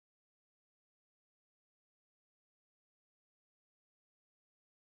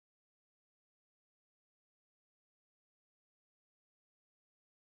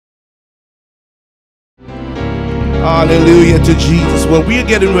Hallelujah to Jesus. Well, we are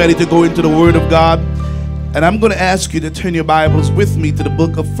getting ready to go into the Word of God. And I'm going to ask you to turn your Bibles with me to the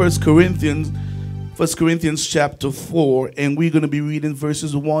book of 1 Corinthians chapter 4. And we're going to be reading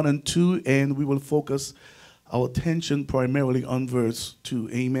verses 1 and 2. And we will focus our attention primarily on verse 2.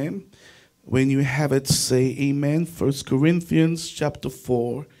 Amen. When you have it, say amen. 1 Corinthians chapter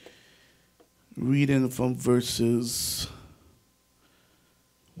 4. Reading from verses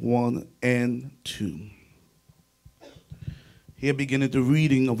 1 and 2. Here beginning the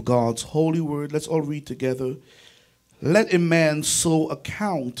reading of God's holy word. Let's all read together. Let a man so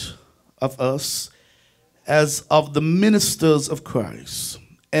account of us as of the ministers of Christ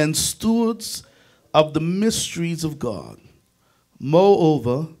and stewards of the mysteries of God.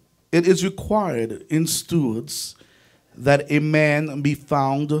 Moreover, it is required in stewards that a man be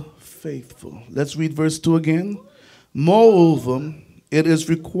found faithful. Let's read verse 2 again. Moreover, it is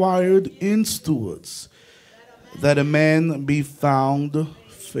required in stewards that a man be found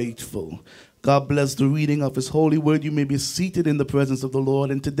faithful. God bless the reading of his holy word. You may be seated in the presence of the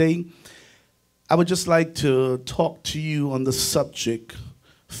Lord. And today, I would just like to talk to you on the subject,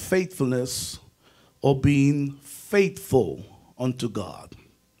 faithfulness or being faithful unto God.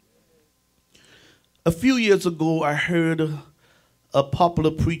 A few years ago, I heard a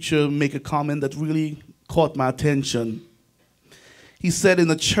popular preacher make a comment that really caught my attention. He said,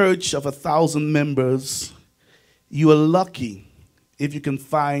 in a church of 1,000 members, you are lucky if you can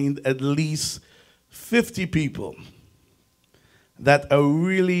find at least 50 people that are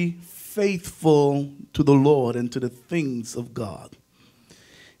really faithful to the Lord and to the things of God.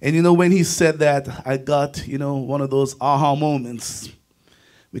 And you know, when he said that, I got, one of those aha moments,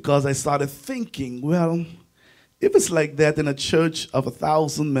 because I started thinking, well, if it's like that in a church of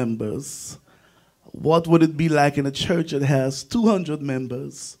 1,000 members, what would it be like in a church that has 200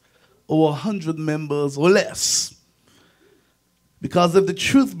 members or 100 members or less? Because if the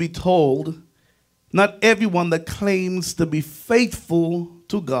truth be told, not everyone that claims to be faithful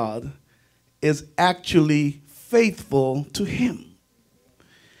to God is actually faithful to him.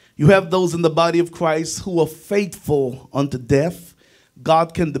 You have those in the body of Christ who are faithful unto death.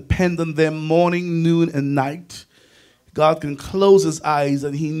 God can depend on them morning, noon, and night. God can close his eyes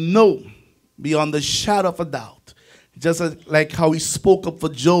and he knows beyond the shadow of a doubt. Just like how he spoke up for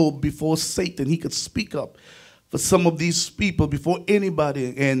Job before Satan, he could speak up for some of these people before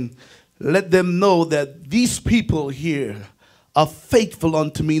anybody and let them know that these people here are faithful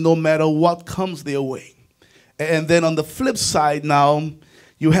unto me no matter what comes their way. And then on the flip side now,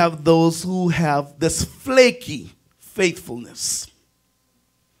 you have those who have this flaky faithfulness.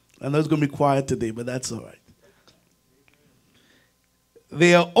 I know it's going to be quiet today, but that's all right.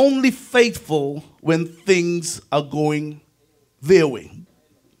 They are only faithful when things are going their way.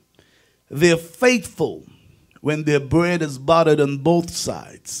 They're faithful when their bread is buttered on both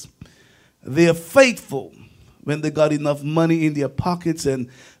sides. They're faithful when they got enough money in their pockets and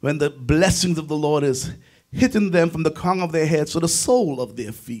when the blessings of the Lord is hitting them from the crown of their heads to the sole of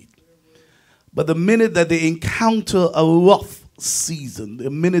their feet. But the minute that they encounter a rough season, the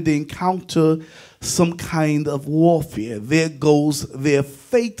minute they encounter some kind of warfare, there goes their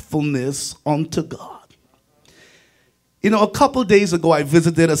faithfulness unto God. A couple days ago, I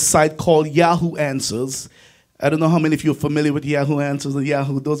visited a site called Yahoo Answers. I don't know how many of you are familiar with Yahoo Answers or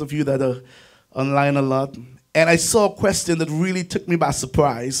Yahoo, those of you that are online a lot. And I saw a question that really took me by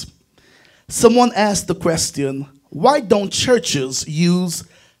surprise. Someone asked the question, why don't churches use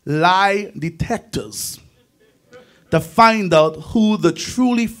lie detectors to find out who the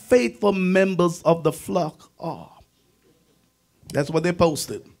truly faithful members of the flock are? That's what they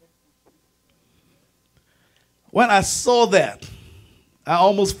posted. When I saw that, I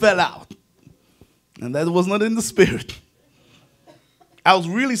almost fell out. And that was not in the spirit. I was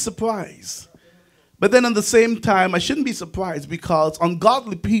really surprised. But then at the same time, I shouldn't be surprised because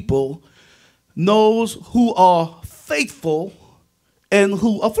ungodly people knows who are faithful and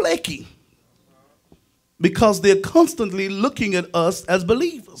who are flaky. Because they're constantly looking at us as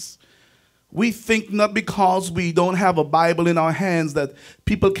believers. We think not because we don't have a Bible in our hands that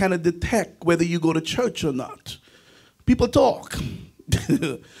people cannot detect whether you go to church or not. People talk.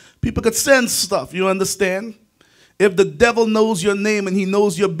 People could sense stuff, you understand? If the devil knows your name and he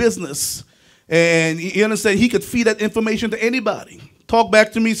knows your business, and you understand, he could feed that information to anybody. Talk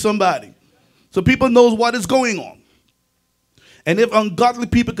back to me, somebody. So people knows what is going on. And if ungodly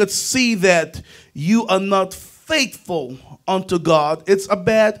people could see that you are not faithful unto God, it's a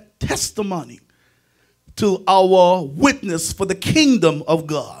bad testimony to our witness for the kingdom of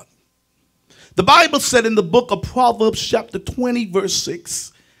God. The Bible said in the book of Proverbs chapter 20 verse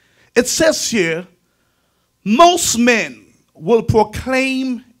 6, it says here, Most men will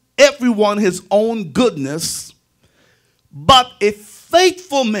proclaim everyone his own goodness, but a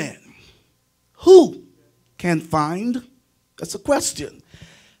faithful man, who can find? That's a question.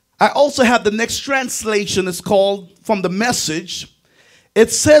 I also have the next translation. It's called from the Message.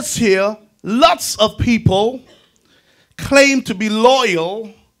 It says here, lots of people claim to be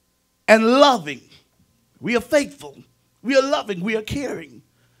loyal and loving. We are faithful. We are loving. We are caring.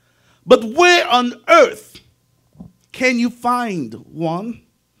 But where on earth can you find one?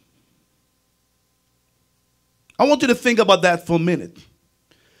 I want you to think about that for a minute.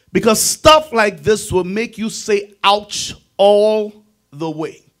 Because stuff like this will make you say, ouch, all the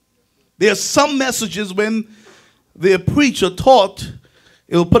way. There are some messages when the preacher taught,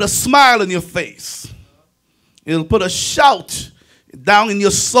 it will put a smile on your face. It will put a shout down in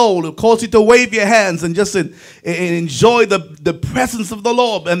your soul. It will cause you to wave your hands and just enjoy the presence of the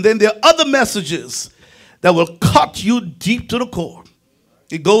Lord. And then there are other messages that will cut you deep to the core.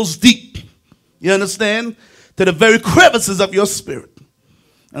 It goes deep. You understand? To the very crevices of your spirit.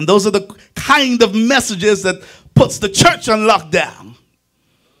 And those are the kind of messages that puts the church on lockdown.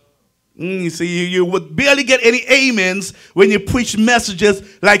 You see, you would barely get any amens when you preach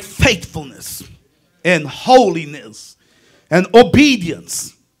messages like faithfulness and holiness and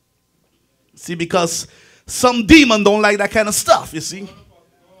obedience. See, because some demon don't like that kind of stuff, you see.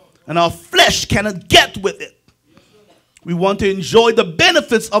 And our flesh cannot get with it. We want to enjoy the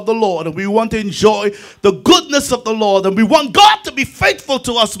benefits of the Lord, and we want to enjoy the goodness of the Lord, and we want God to be faithful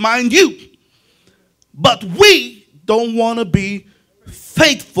to us, mind you. But we don't want to be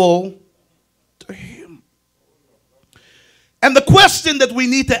faithful to Him. And the question that we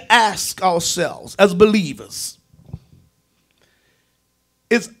need to ask ourselves as believers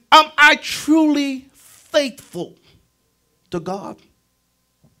is, am I truly faithful to God?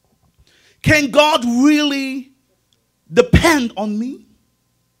 Can God really depend on me?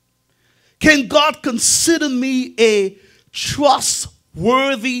 Can God consider me a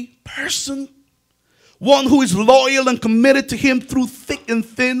trustworthy person? One who is loyal and committed to Him through thick and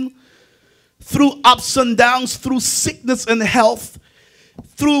thin, through ups and downs, through sickness and health,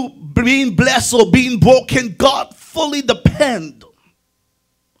 through being blessed or being broke. Can God fully depend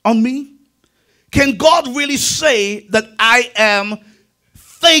on me? Can God really say that I am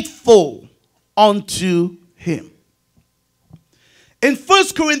faithful unto Him? In 1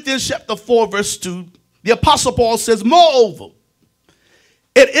 Corinthians chapter 4, verse 2, the Apostle Paul says, moreover,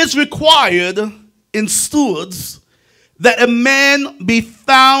 it is required in stewards that a man be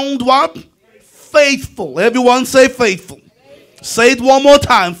found what? Faithful. Everyone say faithful. Say it one more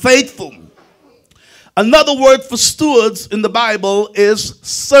time, faithful. Another word for stewards in the Bible is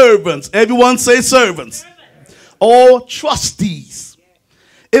servants. Everyone say servants. Or trustees.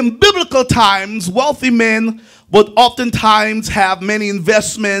 In biblical times, wealthy men would oftentimes have many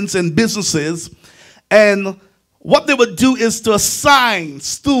investments and businesses, and what they would do is to assign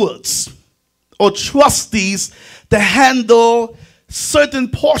stewards or trustees to handle certain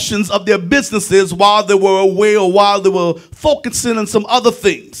portions of their businesses while they were away or while they were focusing on some other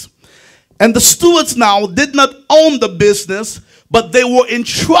things. And the stewards now did not own the business, but they were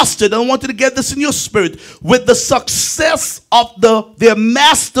entrusted, I want you to get this in your spirit, with the success of their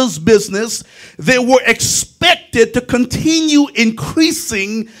master's business. They were expected to continue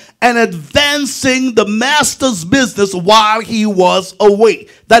increasing and advancing the master's business while he was away.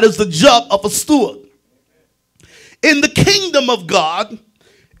 That is the job of a steward. In the kingdom of God,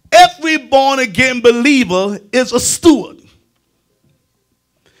 every born-again believer is a steward.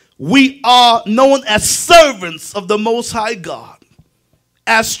 We are known as servants of the Most High God,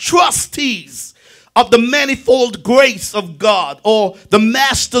 as trustees of the manifold grace of God or the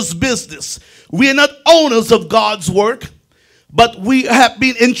master's business. We are not owners of God's work, but we have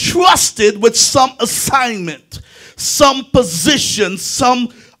been entrusted with some assignment, some position, some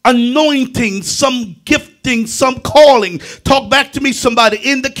anointing, some gifting, some calling. Talk back to me, somebody,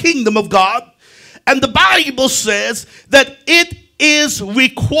 in the kingdom of God. And the Bible says that it is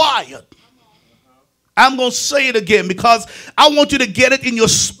required. I'm going to say it again because I want you to get it in your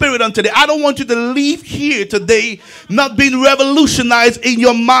spirit on today. I don't want you to leave here today not being revolutionized in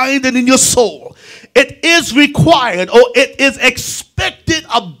your mind and in your soul. It is required, or it is expected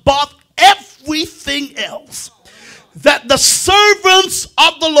above everything else, that the servants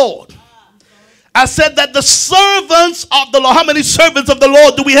of the Lord, I said that the servants of the Lord, how many servants of the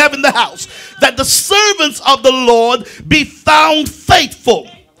Lord do we have in the house? That the servants of the Lord be found faithful,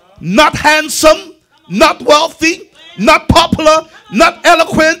 not handsome, not wealthy, not popular, not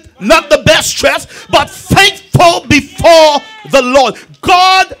eloquent, not the best dressed, but faithful before the Lord.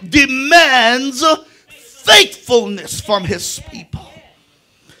 God demands faithfulness from his people.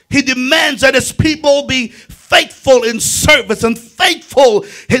 He demands that his people be faithful in service and faithful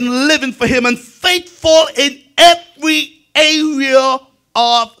in living for him and faithful in every area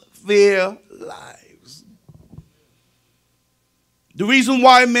of their lives. The reason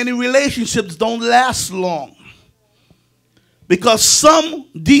why many relationships don't last long, because some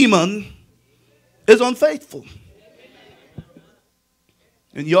demon is unfaithful.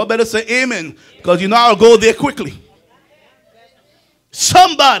 And y'all better say amen, because you know I'll go there quickly.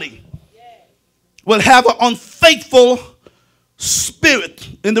 Somebody will have an unfaithful spirit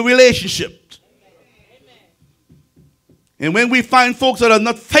in the relationship. And when we find folks that are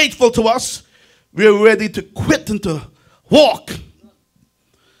not faithful to us, we're ready to quit and to walk.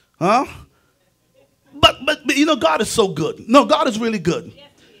 Huh? But you know, God is so good. No, God is really good.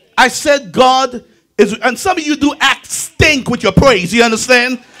 I said God is, and some of you do act stink with your praise. You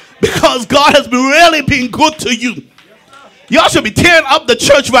understand? Because God has really been good to you. Y'all should be tearing up the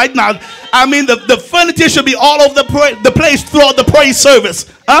church right now. I mean, the furniture should be all over the place throughout the praise service.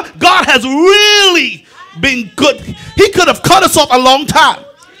 God has really been good. He could have cut us off a long time.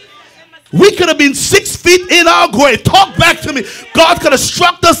 We could have been 6 feet in our grave. Talk back to me. God could have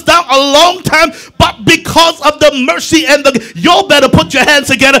struck us down a long time, but because of the mercy and you better put your hands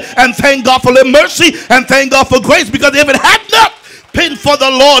together and thank God for the mercy and thank God for grace, because if it had not been for the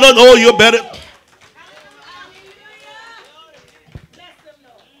Lord, oh, you better.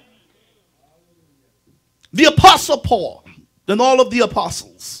 The Apostle Paul and all of the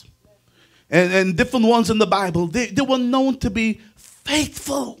apostles and different ones in the Bible, they were known to be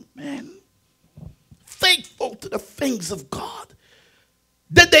faithful, man. Faithful to the things of God.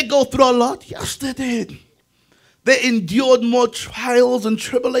 Did they go through a lot? Yes, they did. They endured more trials and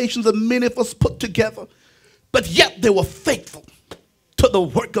tribulations than many of us put together. But yet they were faithful to the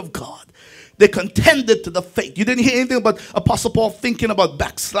work of God. They contended to the faith. You didn't hear anything about Apostle Paul thinking about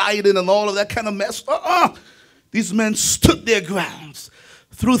backsliding and all of that kind of mess. These men stood their grounds.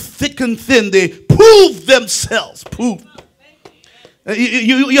 Through thick and thin, they proved themselves.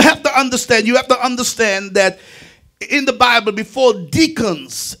 You have to understand. You have to understand that in the Bible, before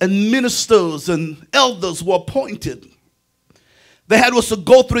deacons and ministers and elders were appointed, they had was to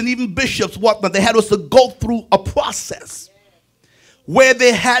go through, and even bishops, whatnot, they had was to go through a process where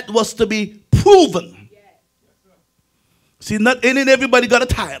they had was to be proven. See, not any and everybody got a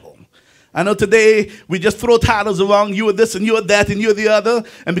title. I know today we just throw titles around. You are this and you are that and you're the other.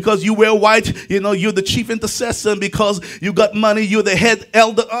 And because you wear white, you know, you're the chief intercessor. And because you got money, you're the head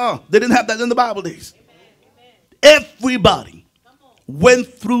elder. They didn't have that in the Bible days. Everybody went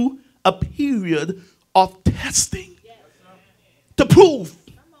through a period of testing to prove,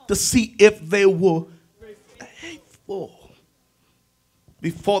 to see if they were faithful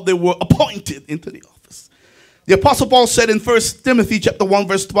before they were appointed into the office. The Apostle Paul said in 1 Timothy chapter 1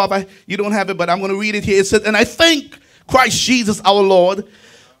 verse 12, you don't have it, but I'm going to read it here. It said, and I thank Christ Jesus our Lord,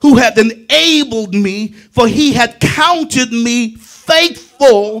 who hath enabled me, for he had counted me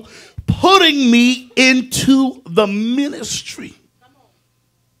faithful, putting me into the ministry.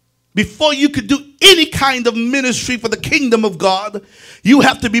 Before you could do any kind of ministry for the kingdom of God, you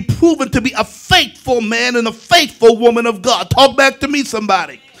have to be proven to be a faithful man and a faithful woman of God. Talk back to me,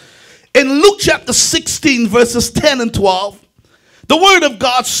 somebody. In Luke chapter 16, verses 10 and 12, the word of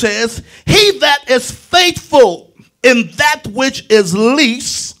God says, he that is faithful in that which is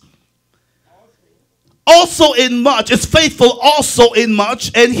least, also in much, is faithful also in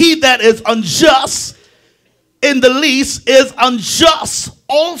much, and he that is unjust in the least is unjust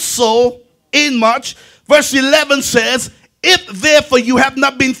also in much. Verse 11 says, if therefore you have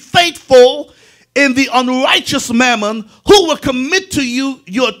not been faithful in the unrighteous mammon, who will commit to you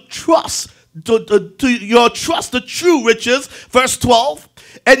your trust, to your trust the true riches? Verse 12,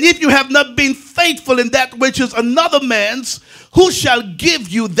 and if you have not been faithful in that which is another man's, who shall give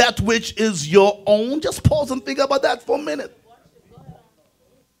you that which is your own? Just pause and think about that for a minute.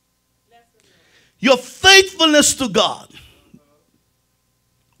 Your faithfulness to God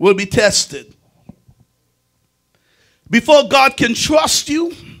will be tested. Before God can trust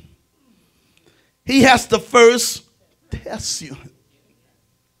you, he has to first test you.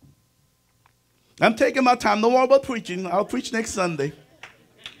 I'm taking my time. Don't worry about preaching. I'll preach next Sunday.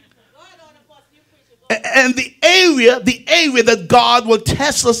 And the area that God will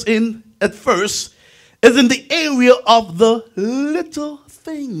test us in at first is in the area of the little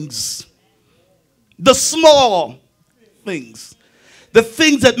things. The small things. The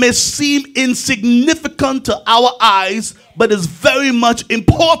things that may seem insignificant to our eyes, but is very much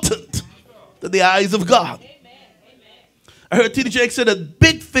important to the eyes of God. I heard T.D. Jakes say that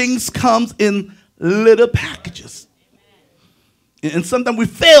big things comes in little packages. And sometimes we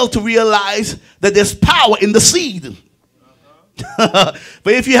fail to realize that there's power in the seed. But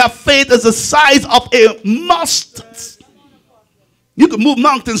if you have faith as the size of a mustard, you can move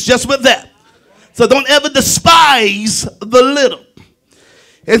mountains just with that. So don't ever despise the little.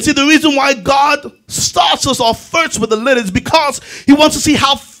 And see, the reason why God starts us off first with the little is because he wants to see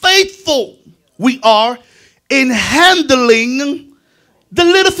how faithful we are in handling the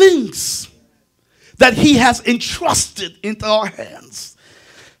little things that he has entrusted into our hands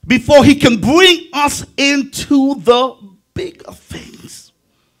before he can bring us into the bigger things.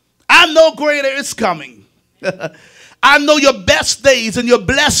 I know greater is coming. I know your best days and your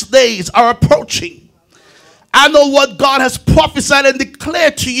blessed days are approaching. I know what God has prophesied and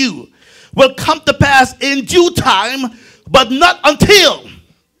declared to you will come to pass in due time, but not until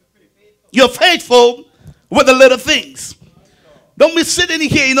you're faithful with the little things. Don't be sitting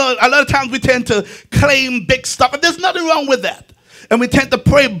here, you know, a lot of times we tend to claim big stuff, and there's nothing wrong with that. And we tend to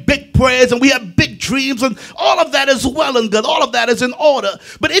pray big prayers, and we have big dreams, and all of that is well and good. All of that is in order.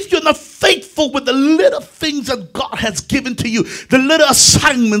 But if you're not faithful with the little things that God has given to you, the little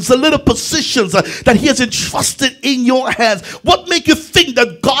assignments, the little positions that he has entrusted in your hands, what make you think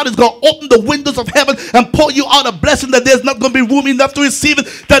that God is going to open the windows of heaven and pour you out a blessing that there's not going to be room enough to receive it?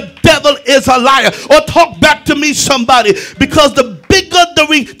 The devil is a liar. Or talk back to me, somebody, because the bigger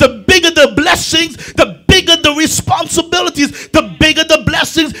the blessings, the bigger the responsibilities, the bigger the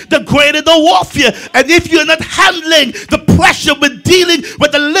blessings, the greater the warfare. And if you're not handling the pressure with dealing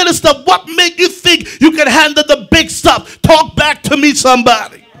with the little stuff, what makes you think you can handle the big stuff? Talk back to me,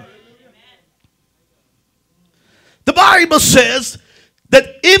 somebody. The Bible says that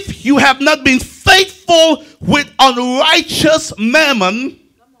if you have not been faithful with unrighteous mammon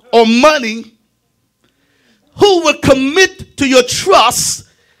or money, who will commit to your trust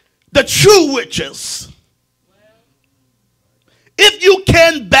the true riches? If you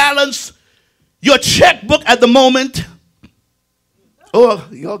can balance your checkbook at the moment, oh,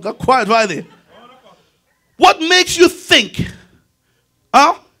 y'all got quiet right there. What makes you think,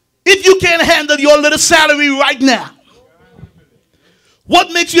 if you can't handle your little salary right now,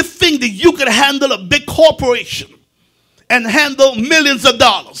 what makes you think that you can handle a big corporation and handle millions of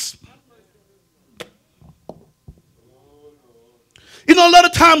dollars? You know, a lot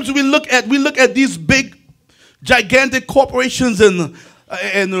of times we look at these big, gigantic corporations and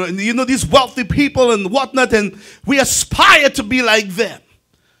you know, these wealthy people and whatnot, and we aspire to be like them.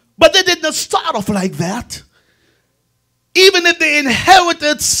 But they did not start off like that. Even if they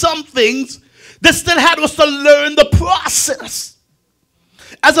inherited some things, they still had to learn the process.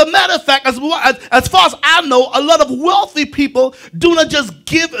 As a matter of fact, as far as I know, a lot of wealthy people do not just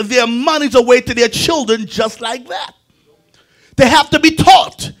give their monies away to their children just like that. They have to be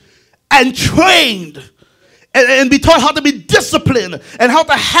taught and trained and be taught how to be disciplined and how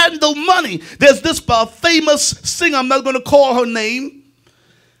to handle money. There's this famous singer, I'm not going to call her name,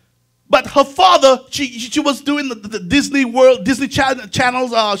 but her father, she was doing the Disney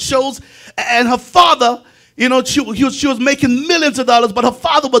Channel's shows, and her father, you know, she was making millions of dollars, but her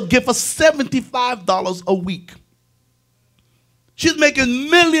father would give her $75 a week. She's making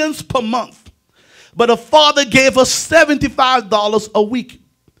millions per month. But her father gave her $75 a week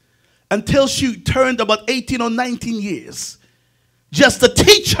until she turned about 18 or 19 years, just to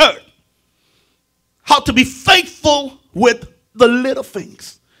teach her how to be faithful with the little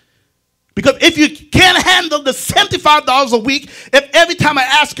things. Because if you can't handle the $75 a week, if every time I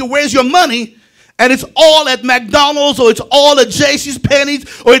ask you, where's your money, and it's all at McDonald's, or it's all at JC's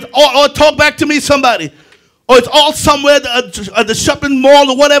Penney's, or it's all, or talk back to me, somebody, or it's all somewhere at the shopping mall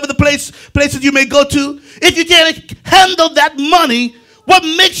or whatever the places you may go to. If you can't handle that money, what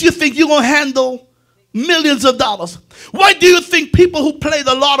makes you think you're going to handle millions of dollars? Why do you think people who play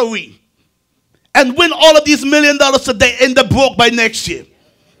the lottery and win all of these $1 million a day end up broke by next year?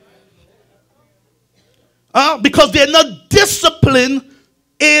 Because they're not disciplined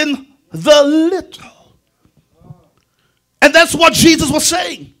in the little. And that's what Jesus was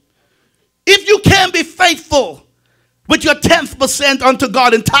saying. If you can be faithful with your 10th% unto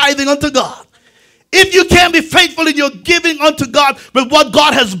God and tithing unto God, if you can be faithful in your giving unto God with what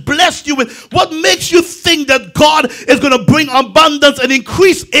God has blessed you with, what makes you think that God is going to bring abundance and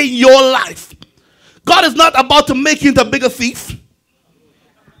increase in your life? God is not about to make you into a bigger thief.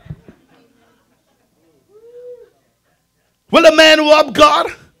 Will a man rob God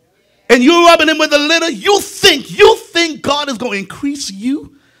and you're robbing him with a little? You think God is going to increase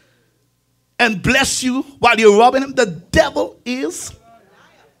you and bless you while you're robbing him? The devil is.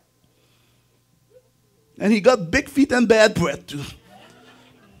 And he got big feet and bad breath too.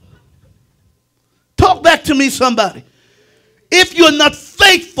 Talk back to me, somebody. If you're not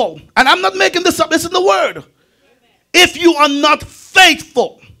faithful, and I'm not making this up, it's in the word. If you are not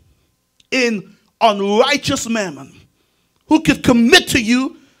faithful in unrighteous mammon, who could commit to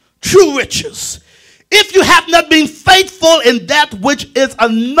you true riches? If you have not been faithful in that which is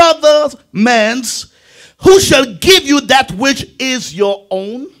another man's, who shall give you that which is your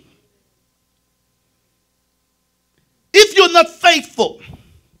own? If you're not faithful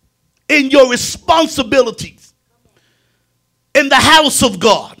in your responsibilities in the house of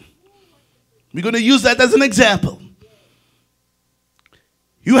God, we're going to use that as an example.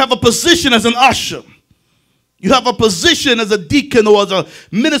 You have a position as an usher. You have a position as a deacon or as a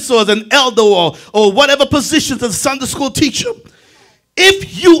minister or as an elder or whatever position as a Sunday school teacher.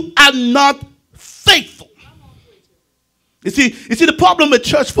 If you are not faithful. You see, the problem with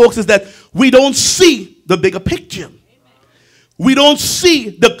church folks is that we don't see the bigger picture. We don't see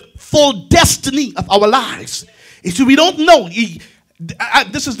the full destiny of our lives. You see, we don't know.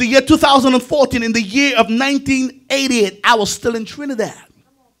 This is the year 2014. In the year of 1988, I was still in Trinidad.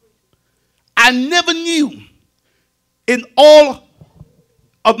 I never knew in all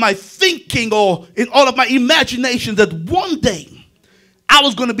of my thinking or in all of my imagination that one day I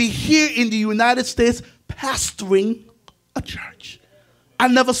was going to be here in the United States pastoring a church. I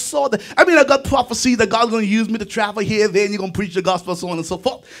never saw that. I mean, I got prophecy that God's going to use me to travel here, there, and you're going to preach the gospel, so on and so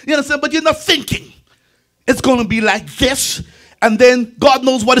forth. You understand? But you're not thinking it's going to be like this, and then God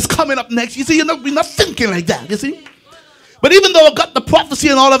knows what is coming up next. You see, you're not thinking like that, you see? But even though I got the prophecy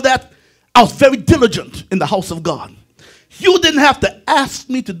and all of that, I was very diligent in the house of God. You didn't have to ask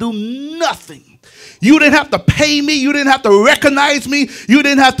me to do nothing. You didn't have to pay me. You didn't have to recognize me. You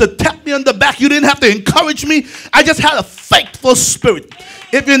didn't have to tap me on the back. You didn't have to encourage me. I just had a faithful spirit.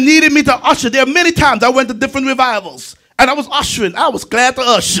 If you needed me to usher, there are many times I went to different revivals and I was ushering. I was glad to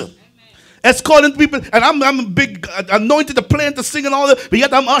usher. Escorting people, and I'm a big anointed to play and to sing and all that, but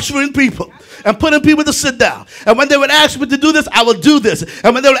yet I'm ushering people and putting people to sit down. And when they would ask me to do this, I would do this.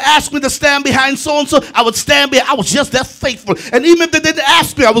 And when they would ask me to stand behind so-and-so, I would stand behind. I was just that faithful. And even if they didn't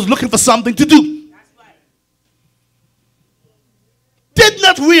ask me, I was looking for something to do. Did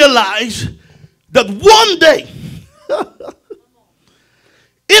not realize that one day,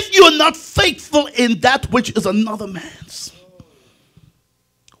 if you're not faithful in that which is another man's,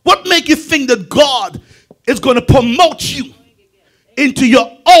 what makes you think that God is going to promote you into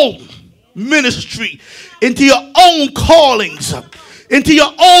your own ministry, into your own callings, into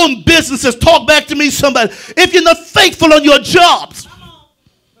your own businesses? Talk back to me, somebody. If you're not faithful on your jobs.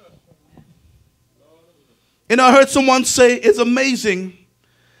 You know, I heard someone say it's amazing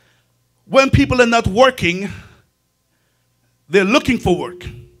when people are not working, they're looking for work.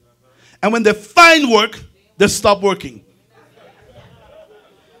 And when they find work, they stop working.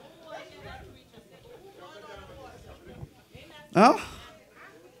 Huh?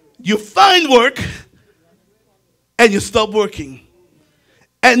 You find work and you stop working.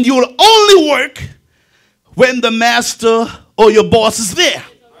 And you'll only work when the master or your boss is there.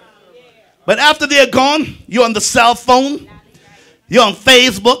 But after they're gone, you're on the cell phone, you're on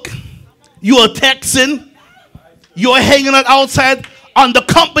Facebook, you're texting, you're hanging out outside on the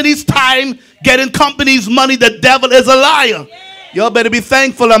company's time, getting company's money. The devil is a liar. Y'all better be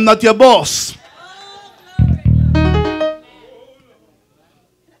thankful I'm not your boss.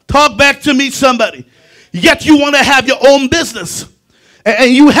 Talk back to me, somebody. Yet you want to have your own business.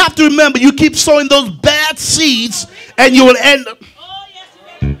 And you have to remember, you keep sowing those bad seeds and you will end up.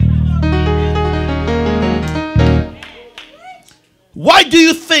 Why do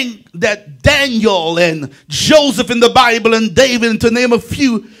you think that Daniel and Joseph in the Bible and David, to name a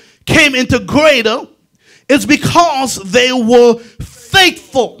few, came into greater? It's because they were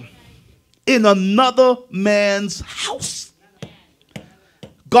faithful in another man's house.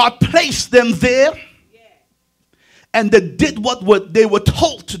 God placed them there, and they did what they were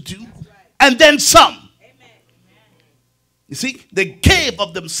told to do, and then some. You see, they gave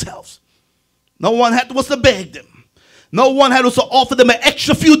of themselves. No one was to beg them. No one had to offer them an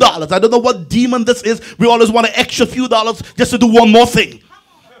extra few dollars. I don't know what demon this is. We always want an extra few dollars just to do one more thing.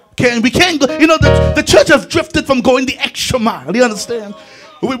 We can't go. You know, the church has drifted from going the extra mile. You understand?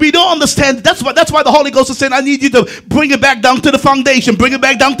 We don't understand. That's why the Holy Ghost is saying, I need you to bring it back down to the foundation. Bring it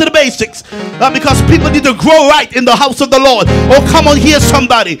back down to the basics. Because people need to grow right in the house of the Lord. Oh, come on here,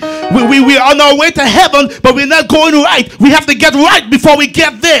 somebody. We are on our way to heaven, but we're not going right. We have to get right before we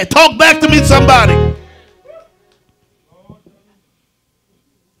get there. Talk back to me, somebody.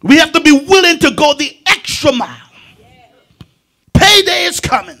 We have to be willing to go the extra mile. Payday is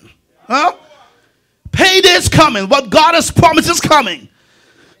coming. Huh? Payday is coming. What God has promised is coming.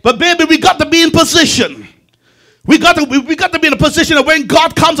 But baby, we got to be in position. We got to be in a position of when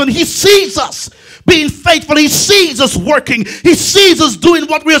God comes and he sees us being faithful. He sees us working. He sees us doing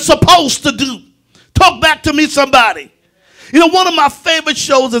what we're supposed to do. Talk back to me, somebody. You know, one of my favorite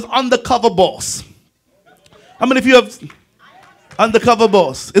shows is Undercover Boss. How many of you have Undercover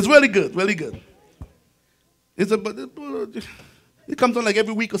Boss? It's really good, really good. It comes on like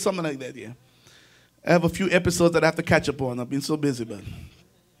every week or something like that, yeah. I have a few episodes that I have to catch up on. I've been so busy, but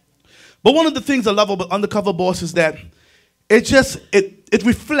one of the things I love about Undercover Boss is that it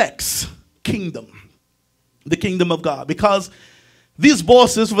reflects kingdom, the kingdom of God. Because these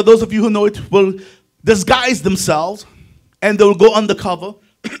bosses, for those of you who know it, will disguise themselves and they will go undercover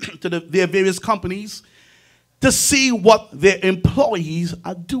to their various companies to see what their employees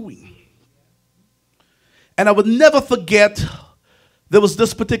are doing. And I would never forget, there was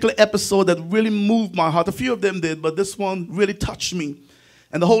this particular episode that really moved my heart. A few of them did, but this one really touched me.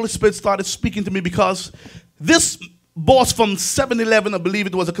 And the Holy Spirit started speaking to me because this boss from 7-Eleven, I believe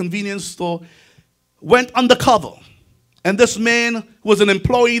it was a convenience store, went undercover. And this man was an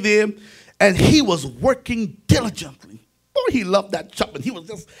employee there, and he was working diligently. Boy, he loved that job. And he was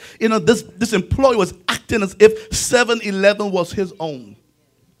just, you know, this employee was acting as if 7-Eleven was his own.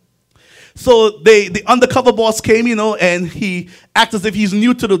 So the undercover boss came, you know, and he acted as if he's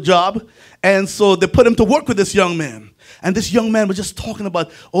new to the job. And so they put him to work with this young man. And this young man was just talking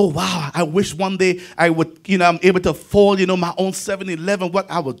about, oh, wow, I wish one day I would, you know, I'm able to afford, you know, my own 7-Eleven, what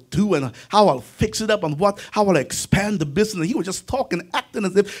I would do and how I'll fix it up and how I'll expand the business. And he was just talking, acting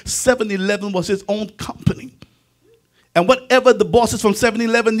as if 7-Eleven was his own company. And whatever the bosses from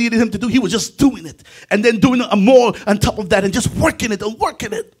 7-Eleven needed him to do, he was just doing it. And then doing more on top of that and just working it and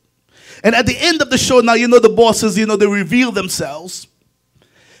working it. And at the end of the show, now, you know, the bosses, you know, they reveal themselves.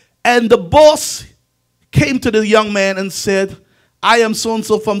 And the boss came to the young man and said, I am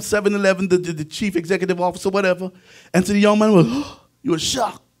so-and-so from 7-Eleven, the chief executive officer, whatever. And so the young man he was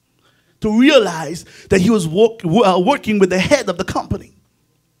shocked to realize that he was working with the head of the company.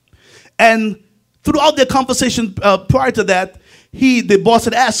 And throughout their conversation prior to that, the boss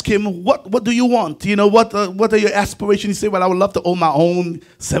had asked him, what do you want? You know, what are your aspirations? He said, well, I would love to own my own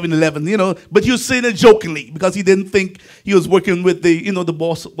 7-Eleven, you know. But he was saying it jokingly because he didn't think he was working with the, you know, the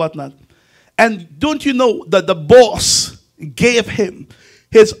boss, whatnot. And don't you know that the boss gave him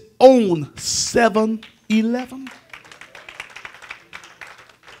his own 7-Eleven?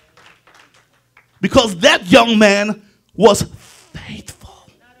 Because that young man was faithful.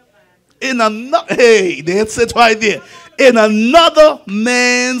 Hey, that's it right there. In another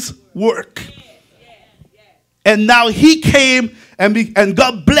man's work. And now he came and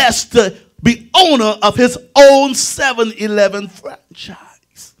God blessed to be owner of his own 7-Eleven franchise.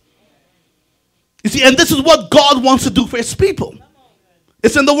 You see, and this is what God wants to do for his people.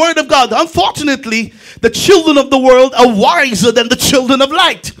 It's in the word of God. Unfortunately, the children of the world are wiser than the children of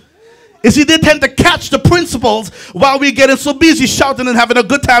light. You see, they tend to catch the principles while we're getting so busy shouting and having a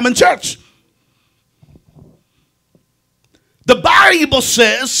good time in church. The Bible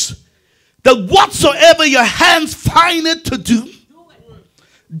says that whatsoever your hands find it to do,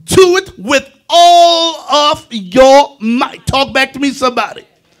 do it with all of your might. Talk back to me, somebody.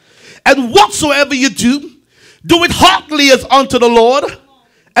 And whatsoever you do, do it heartily as unto the Lord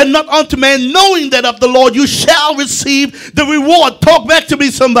and not unto man, knowing that of the Lord you shall receive the reward. Talk back to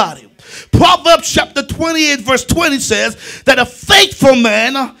me, somebody. Proverbs chapter 28 verse 20 says that a faithful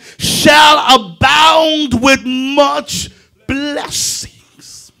man shall abound with much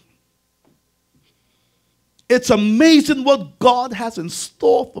blessings. It's amazing what God has in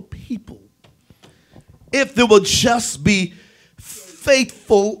store for people if they will just be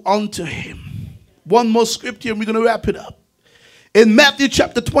faithful unto him. One more scripture and we're going to wrap it up. In Matthew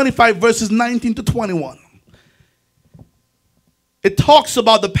chapter 25 verses 19 to 21. It talks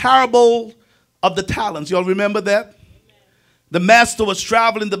about the parable of the talents. Y'all remember that? The master was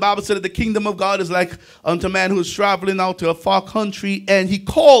traveling. The Bible said that the kingdom of God is like unto a man who is traveling out to a far country, and he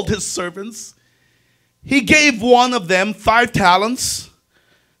called his servants. He gave one of them 5 talents,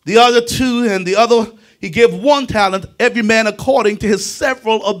 the other 2, and the other he gave 1 talent, every man according to his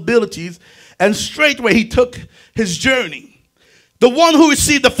several abilities, and straightway he took his journey. The one who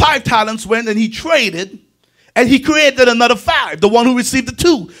received the 5 talents went and he traded, and he created another 5. The one who received the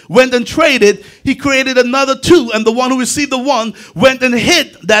 2 went and traded, he created another 2, and the one who received the 1 went and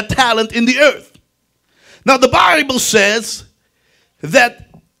hid that talent in the earth. Now the Bible says that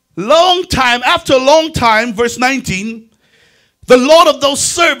after a long time, verse 19, the Lord of those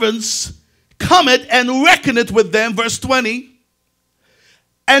servants cometh and reckoneth with them, verse 20.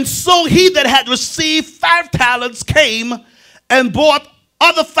 And so he that had received 5 talents came and brought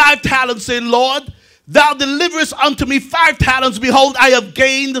other 5 talents, saying, Lord, thou deliverest unto me 5 talents. Behold, I have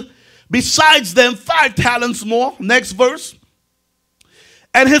gained besides them 5 talents more. Next verse.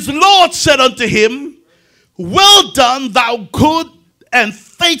 And his Lord said unto him, well done, thou good and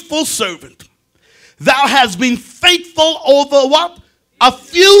faithful servant. Thou hast been faithful over what? A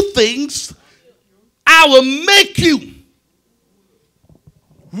few things. I will make you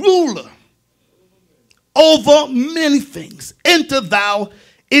ruler over many things. Enter thou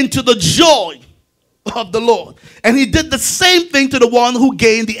into the joy of the Lord. And he did the same thing to the one who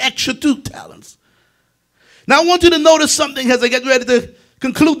gained the extra 2 talents. Now I want you to notice something as I get ready to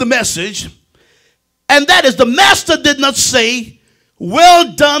conclude the message. And that is, the master did not say,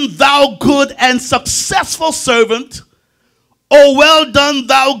 well done, thou good and successful servant, or well done,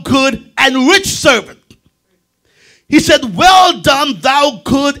 thou good and rich servant. He said, well done, thou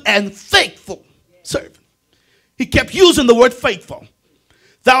good and faithful servant. He kept using the word faithful.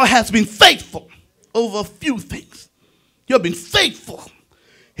 Thou hast been faithful over a few things. You've been faithful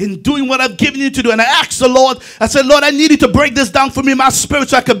in doing what I've given you to do. And I asked the Lord, I said, Lord, I need you to break this down for me in my spirit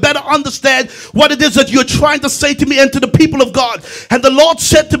so I could better understand what it is that you're trying to say to me and to the people of God. And the Lord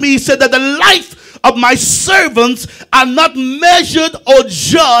said to me, he said that the life of my servants are not measured or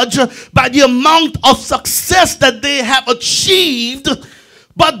judged by the amount of success that they have achieved,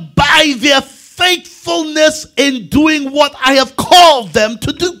 but by their faithfulness in doing what I have called them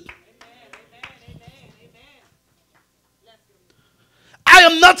to do. I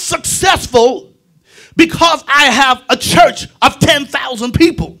am not successful because I have a church of 10,000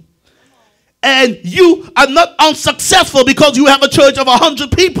 people. And you are not unsuccessful because you have a church of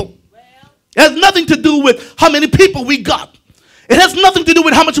 100 people. It has nothing to do with how many people we got. It has nothing to do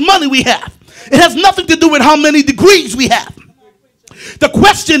with how much money we have. It has nothing to do with how many degrees we have. The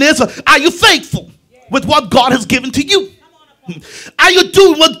question is, are you faithful with what God has given to you? Are you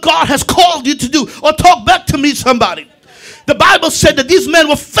doing what God has called you to do? Or talk back to me, somebody. The Bible said that these men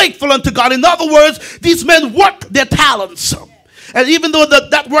were faithful unto God. In other words, these men worked their talents. And even though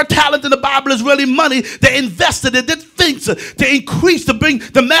that word talent in the Bible is really money, they invested, they did things to increase, to bring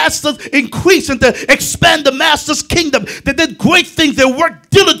the master's increase and to expand the master's kingdom. They did great things. They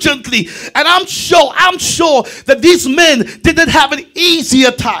worked diligently. And I'm sure that these men didn't have an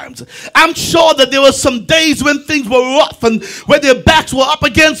easier times. I'm sure that there were some days when things were rough and when their backs were up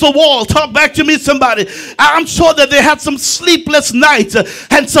against the wall. Talk back to me, somebody. I'm sure that they had some sleepless nights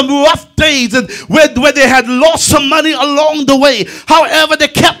and some rough days and where they had lost some money along the way. However, they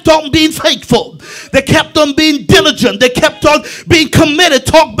kept on being faithful. They kept on being diligent. They kept on being committed.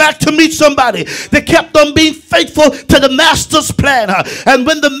 Talk back to me, somebody. They kept on being faithful to the master's plan. And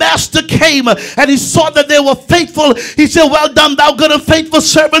when the master came and he saw that they were faithful, he said, well done, thou good and faithful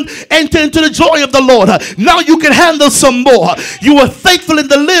servant. Enter into the joy of the Lord. Now you can handle some more. You were faithful in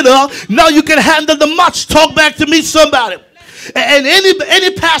the little. Now you can handle the much. Talk back to me, somebody. And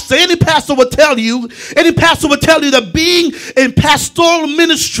any pastor will tell you that being in pastoral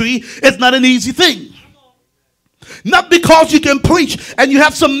ministry is not an easy thing. Not because you can preach and you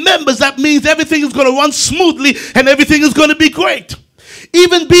have some members, that means everything is going to run smoothly and everything is going to be great.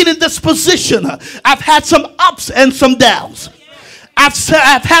 Even being in this position, I've had some ups and some downs. I've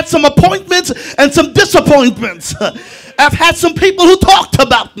had some appointments and some disappointments. I've had some people who talked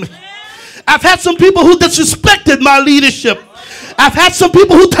about me. I've had some people who disrespected my leadership. I've had some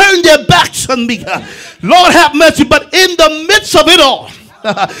people who turned their backs on me. Lord have mercy. But in the midst of it all,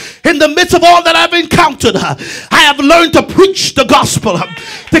 in the midst of all that I've encountered, I have learned to preach the gospel,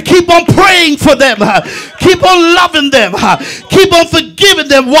 to keep on praying for them, keep on loving them, keep on forgiving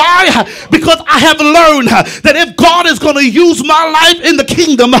them. Why? Because I have learned that if God is going to use my life in the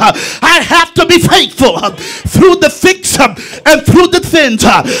kingdom, I have to be faithful through the thicks and through the thins.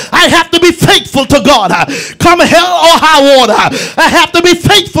 I have to be faithful to God. Come hell or high water, I have to be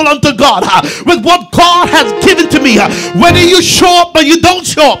faithful unto God with what God has given to me. Whether you show up or you don't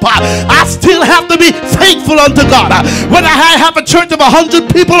show up, I still have to be faithful unto God. Whether I have a church of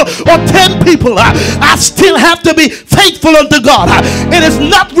 100 people or 10 people, I still have to be faithful unto God. It is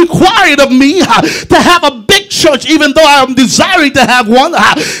not required of me to have a big church, even though I am desiring to have one.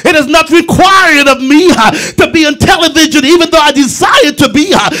 It is not required of me to be on television, even though I desire to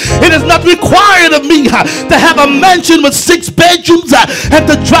be. It is not required of me to have a mansion with 6 bedrooms and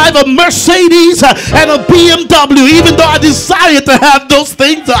to drive a Mercedes and a BMW, even though I desire to have those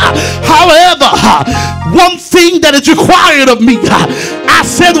things. However, one thing that is required of me, I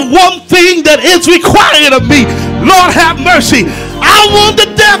said one thing that is required of me, Lord have mercy, I want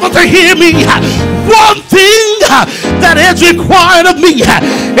the devil to to hear me. One thing that is required of me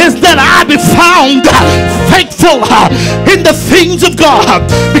is that I be found faithful in the things of God.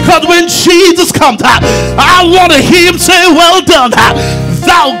 Because when Jesus comes, I want to hear him say, well done,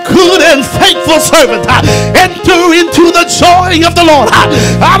 thou good and faithful servant. Enter into the joy of the Lord.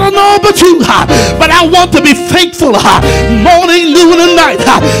 I don't know about you, but I want to be faithful morning, noon, and night.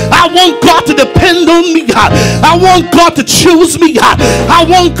 I want God to depend on me. I want God to choose me. I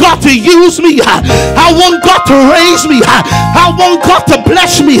want God to use me. I want God to raise me. I want God to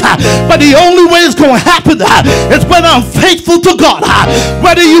bless me. But the only way it's going to happen is when I'm faithful to God.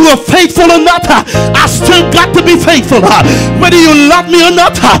 Whether you are faithful or not, I still got to be faithful. Whether you love me or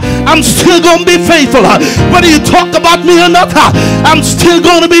not, I'm still going to be faithful. Whether you talk about me or not, I'm still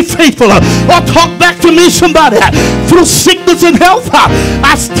going to be faithful. Or talk back to me somebody through sickness and health,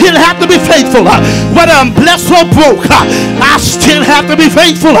 I still have to be faithful. Whether I'm blessed or broke, I still have to be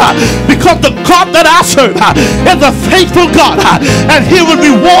faithful. Because the God that I serve is a faithful God, and he will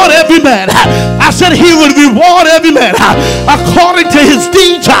reward every man. I said he will reward every man according to his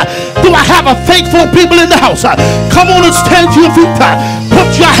deeds. Do I have a faithful people in the house? Come on and stand to your feet.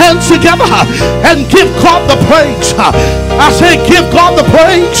 Put your hands together and give God the praise. I say give God the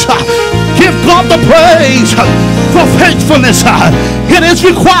praise. Give God the praise for faithfulness. It is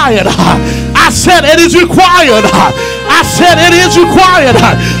required. I said it is required. I said it is required.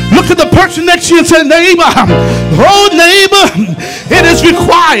 Look at the person next to you and say, neighbor, oh neighbor, it is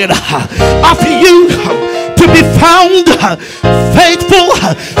required of you to be found faithful.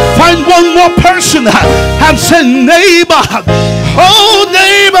 Find one more person and say, neighbor, oh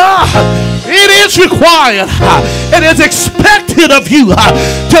neighbor, it is required. It is expected of you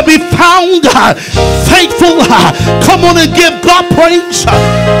to be found faithful. Come on and give God praise.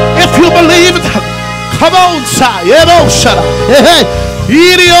 If you believe it, come on, say,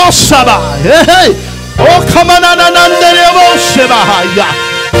 oh, come on, oh,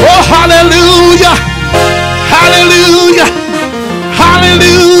 hallelujah, hallelujah,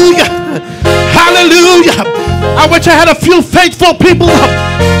 hallelujah, hallelujah. I wish I had a few faithful people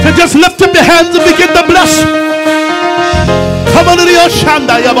to just lift up your hands and begin to bless. Come on to the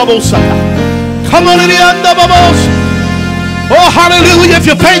Oshanda Yababosa. Come on to the Andababos. Oh, hallelujah. If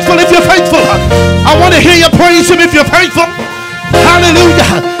you're faithful, I want to hear you praise him if you're faithful.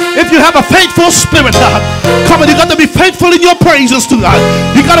 Hallelujah. If you have a faithful spirit, come on, you got to be faithful in your praises to God.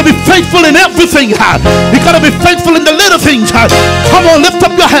 You got to be faithful in everything. You got to be faithful in the little things. Come on, lift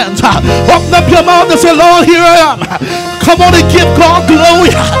up your hands. Open up your mouth and say, Lord, here I am. Come on and give God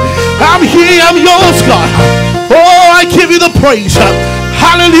glory. I'm here, I'm yours, God. Oh, I give you the praise.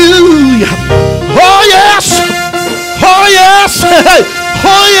 Hallelujah. Oh, yes. Oh, yes.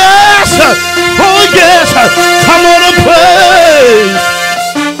 Oh, yes. Oh, yes. Come on and praise.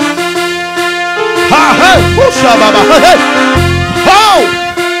 Ha, hey. Oh,